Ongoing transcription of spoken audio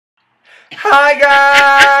Hi,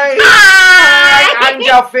 guys. Hi. I'm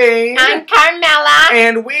Delphine. I'm Carmela.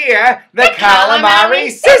 And we're the Calamari Calamari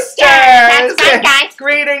Sisters. Sisters. That's right, guys.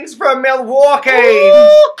 Greetings from Milwaukee.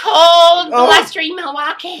 Ooh, cold, blustery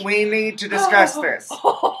Milwaukee. We need to discuss this.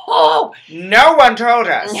 Oh. No one told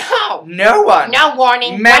us. No. No one. No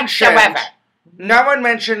warning mentioned. whatsoever. No one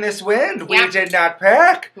mentioned this wind. Yeah. We did not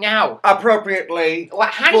pack No. appropriately. Well,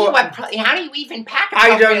 how do you even pack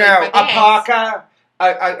I don't know. for A this? parka,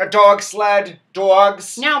 a dog sled,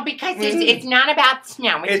 dogs. No, because it's not about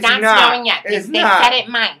snow. It's not not. snowing yet. It's They not. said it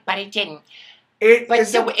might, but it didn't.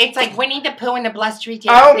 It's like Winnie the Pooh and the blustery day.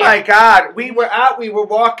 Oh my God! We were out. We were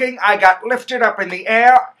walking. I got lifted up in the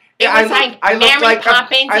air. It was I Mary like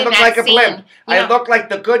Poppins I in looked that like a scene. blimp. You know, I looked like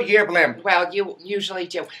the Goodyear blimp. Well, you usually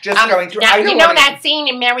do. Just going through. Now, you know that scene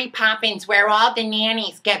in Mary Poppins where all the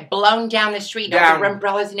nannies get blown down the street over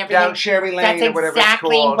umbrellas and everything? Down Cherry Lane That's or whatever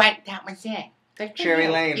exactly it's called. what that was it. Good for Cherry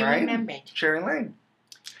you. Lane, You right? remembered. Cherry Lane.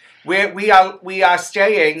 We are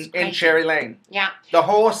staying in Cherry Lane. Yeah. The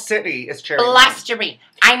whole city is Cherry Lane. Blustery.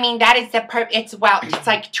 I mean, that is the it's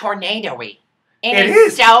like tornado-y. It is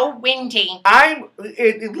is so windy. It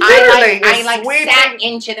literally I sweeping. sat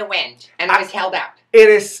into the wind and was held out.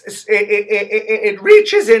 It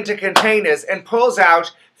reaches into containers and pulls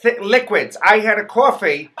out liquids. I had a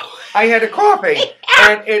coffee, and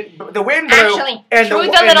the wind blew. Actually, and through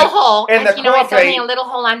the little hole, and because the it's only coffee, a little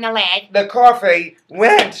hole on the leg. the coffee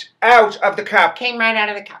went out of the cup. Came right out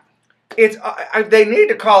of the cup. It's they need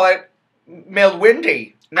to call it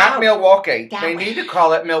Milwindy, not Milwaukee. They need to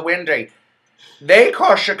call it Milwindy. They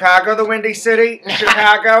call Chicago the Windy City.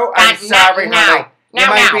 Chicago, I'm sorry, honey. You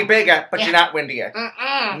might be bigger, but you're not windier.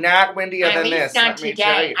 Not windier than this. Not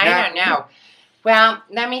today. I don't know. Well,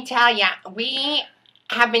 let me tell you, we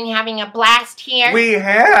have been having a blast here. We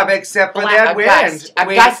have, except for that wind. A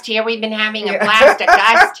gust here. We've been having a blast, a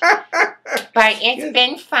gust. But it's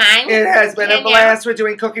been fun. It has been a blast. We're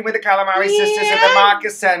doing Cooking with the Calamari Sisters at the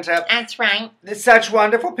Marcus Center. That's right. They're such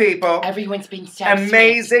wonderful people. Everyone's been so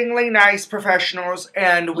amazingly nice professionals,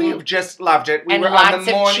 and we've just loved it. We and were lots on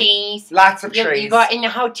the morning, of cheese. Lots of cheese. You go in the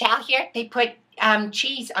hotel here, they put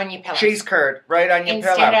cheese on your pillow. Cheese curd right on your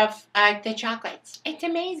pillow. Instead of the chocolates. It's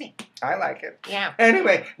amazing. I like it. Yeah.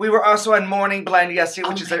 Anyway, we were also on Morning Blend yesterday,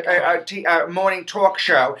 which is a morning talk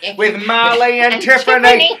show with Molly and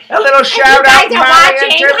Tiffany. A little shout out, Molly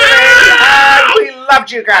and Tiffany. Hi. We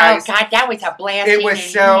loved you guys. Oh, God, that was a blast. It was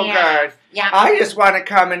so good. Yeah. I just want to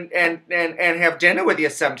come and have dinner with you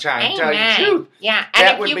sometime. Tell you the truth. Yeah.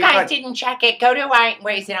 And if you guys didn't check it, go to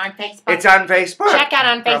where is it on Facebook? It's on Facebook. Check out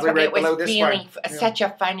on Facebook. Right, it was really such a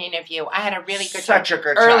fun interview. I had a really good time. Such a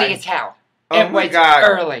good time. Early as hell. Oh my God.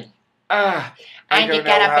 Early. I had to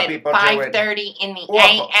get up at 5:30 in the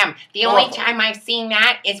a.m. The only time I've seen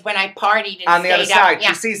that is when I partied and on the other side. Yeah.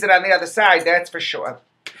 She sees it on the other side, that's for sure.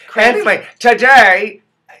 Crazy. Anyway, today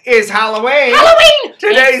is Halloween. Halloween!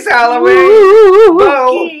 Today's Halloween.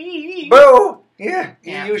 Boo! Boo! Yeah,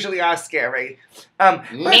 you usually are scary.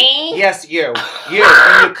 Me? Yes, you. You.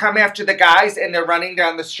 And you come after the guys and they're running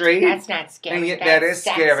down the street. That's not scary. That is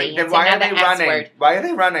scary. Then why are they running? Why are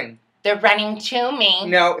they running? They're running to me.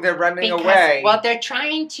 No, they're running away. Well, they're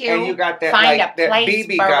trying to and you got that, find that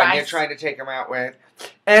BB gun you're trying to take them out with.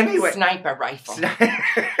 Anyway. Sniper rifle.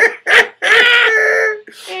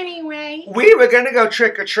 Anyway. We were going to go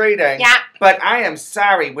trick-or-treating. Yeah. But I am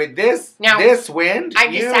sorry. With this wind, I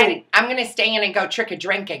decided I'm going to stay in and go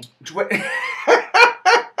trick-or-drinking.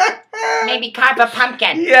 Maybe carve a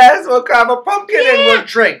pumpkin. Yes, we'll carve a pumpkin and we'll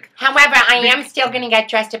drink. However, I am still going to get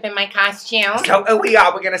dressed up in my costume. So we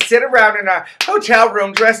are. We're going to sit around in our hotel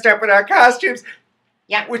room dressed up in our costumes.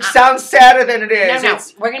 Yeah, which sounds sadder than it is. No,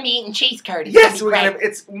 we're going to be eating cheese curd. Yes, we're going to.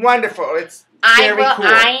 It's wonderful. It's very cool.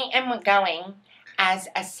 I am going as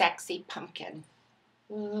a sexy pumpkin.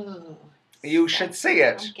 Ooh. You should see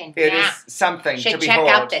it. It is something to behold. Should check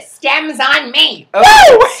out the stems on me. Oh,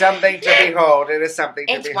 it's something to behold. It is something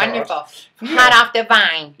to behold. It's wonderful. Hot off the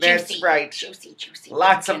vine. That's juicy, right. Juicy, juicy.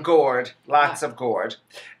 Lots of gourd. Lots of gourd.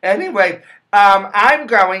 Anyway, I'm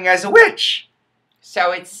going as a witch.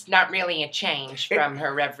 So it's not really a change from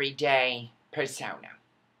her everyday persona.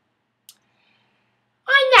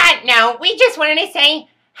 On that note, we just wanted to say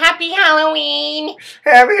Happy Halloween.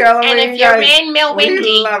 Happy Halloween, and if you're in Milwindy,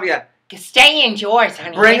 we love you. Stay indoors,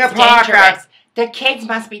 honey. Bring it's a parka. The kids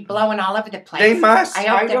must be blowing all over the place. They must. I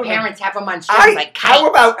hope the parents have them on strings like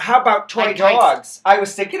kites. How about toy dogs? I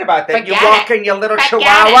was thinking about that. You walk in your little Forget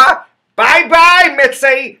chihuahua. Bye-bye,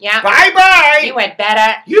 Mitzi. Yeah. Bye-bye. You had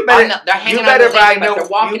better. They're hanging on the leg, but they're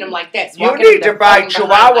walking them like this. You need to buy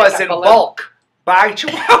chihuahuas in bulk. buy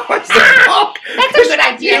chihuahuas in bulk. That's a good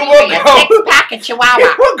idea. Anyway, a six-pack of chihuahua.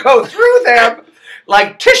 It will go through them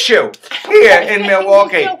like tissue here in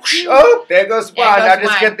Milwaukee. Oh, there goes one. Now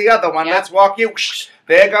just get the other one. Yep. Let's walk you.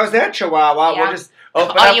 There goes that chihuahua. Yep. We'll just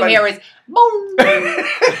open all up. All you hear is boom. Terrible.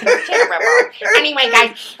 Anyway,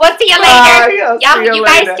 guys, we'll see you later. You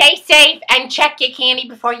guys stay safe and check your candy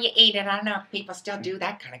before you eat it. I don't know if people still do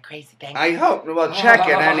that kind of crazy thing. I hope. Well, check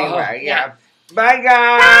it anyway. Yeah. Bye,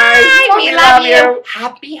 guys. Bye. We love you.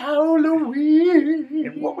 Happy Halloween.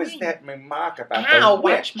 And what was that remark about? Ow,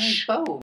 watch my bow.